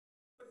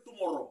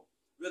tomorrow.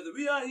 Whether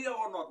we are here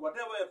or not,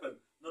 whatever happens,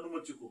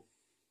 nanumachiko.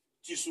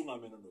 Chisunga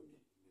menanomi.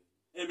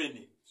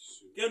 Amen.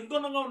 Ken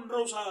donanga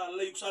rosa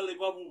sa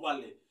babu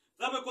vale.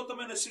 Dabe kota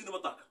mena signa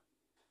mataka.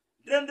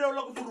 Dende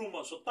ola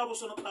kufuruma so tabo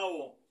so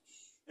tao.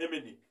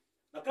 Amen.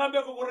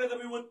 Nakambia ko koreda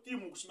bi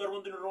watimu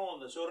smerwondin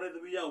ronda so reda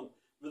bi yau.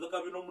 Meda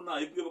kabi no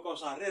muna ibu ba ka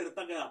sa rere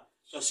tanga.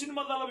 So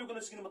sinma dala bi ko na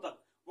signa mataka.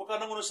 Waka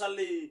nangono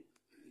sali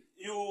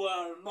you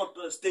are not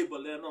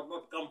stable, you are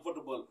not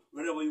comfortable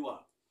wherever you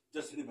are.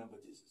 Just remember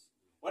Jesus.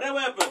 Whatever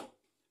happens,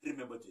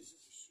 remember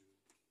Jesus.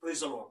 Praise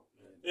the Lord.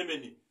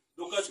 Amen.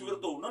 Doka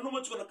chikuverto. Nanu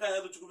machu na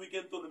kaya do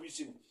chikuvike to na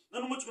bisini.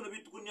 Nanu machu na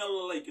bitu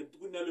kunyalo like,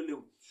 tukunyalo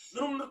lew.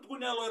 Nanu na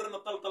tukunyalo era na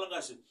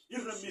talangasi.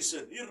 Irna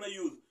mission, irna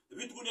youth.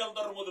 Bitu kunyalo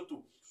darmo do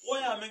tu.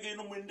 Oya menge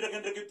no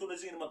mindreke to na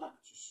zingin mata.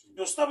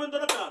 Yo staba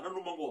ndana ka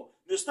nanu mango.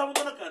 Yo staba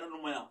ndana ka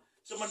nanu maya.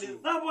 Semani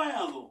daba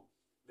ya do.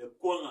 Be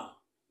kuanga.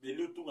 You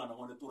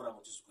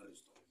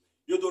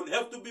don't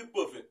have to be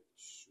perfect.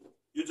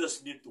 You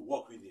just need to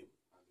walk with him.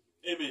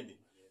 Amen.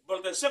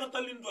 But the second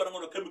time I'm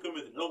going to come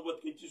with long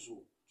what can you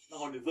do?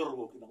 Now only the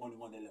work in the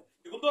morning.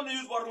 You don't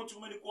use one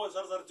too many cause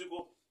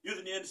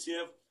use the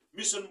NCF,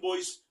 mission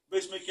boys,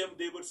 basement camp,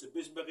 David's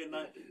basement in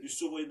night, you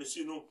saw in the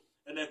Sino,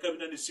 and I come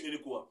in and sing in the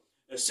core.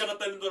 A second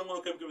time I'm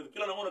going to come with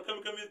Kill, I'm going to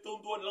come with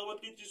Tom do and love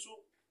what can you do?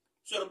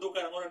 So I'm going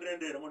to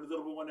render, I'm going to the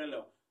one and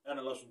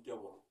a last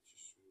one.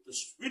 The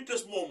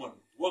sweetest moment,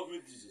 walk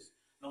with Jesus.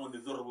 Now on the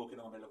door walking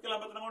on the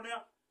kilometer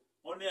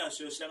on there,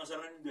 so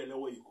Sangasaran de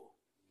Loico.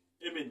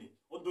 Amen.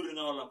 On during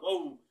our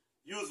oh,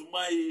 use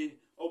my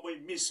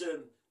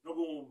mission,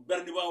 no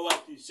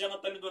Bernibawati,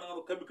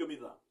 Sanatanido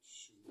Kamikamiza.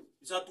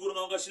 It's a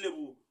Turanga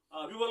Silebu,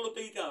 Viva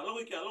Lotica,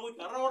 Loica,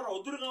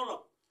 Rara, during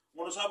our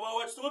Monosaba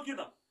watch to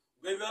Wakina.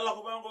 Gave a lot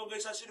of Bango,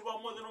 Gasa Silva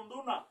more than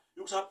Duna.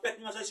 You have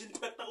pecking as I see the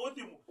spectacle,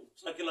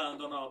 Sakila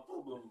and on our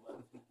problem.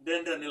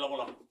 Then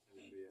Nilola.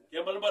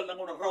 Yabalbal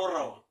nangona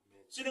rawa.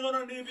 Sini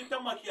ngona ni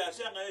bitama kia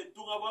siya nga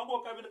tunga bango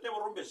kami na tewa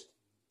rombes.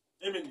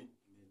 Amen.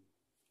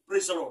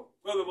 Praise the Lord.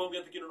 Kwa be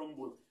bonga tikino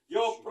nombul.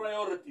 Your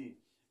priority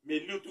me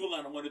lutu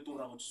nga ngona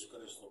turang Jesus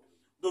Christ.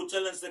 Do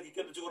challenge na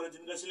kikena chiko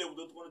rajin nga sila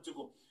do tukono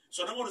chiko.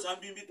 So nangona sa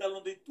ambi bital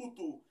no de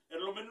tutu en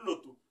lo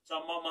menulotu sa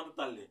mama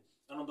natale.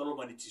 Nanon dalo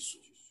mani Jesus.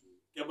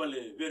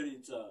 Kebale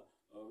very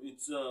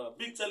it's a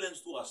big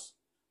challenge to us.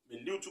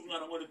 Me lutu nga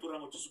ngona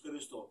turang Jesus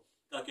Christ.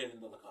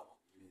 Kakenin da kama.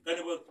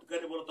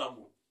 Kanibol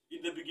tamu.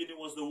 In the beginning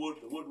was the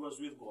word was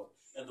with God,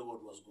 and the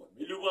word was God.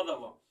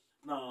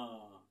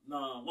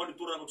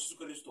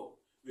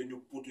 When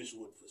you put his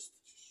word first.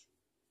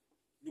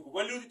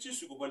 When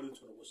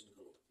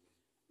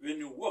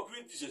you walk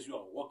with Jesus, you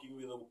are walking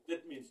with the word.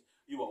 That means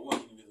you are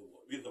walking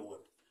with the word.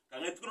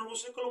 But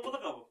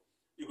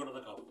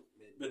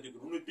you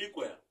can only take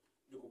where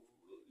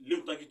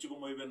you take it to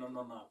my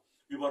venana,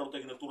 you are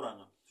taking a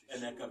turanga,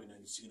 and I come in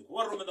and sing.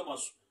 What room at the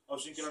mass? I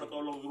was thinking of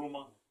Roma,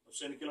 I was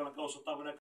thinking of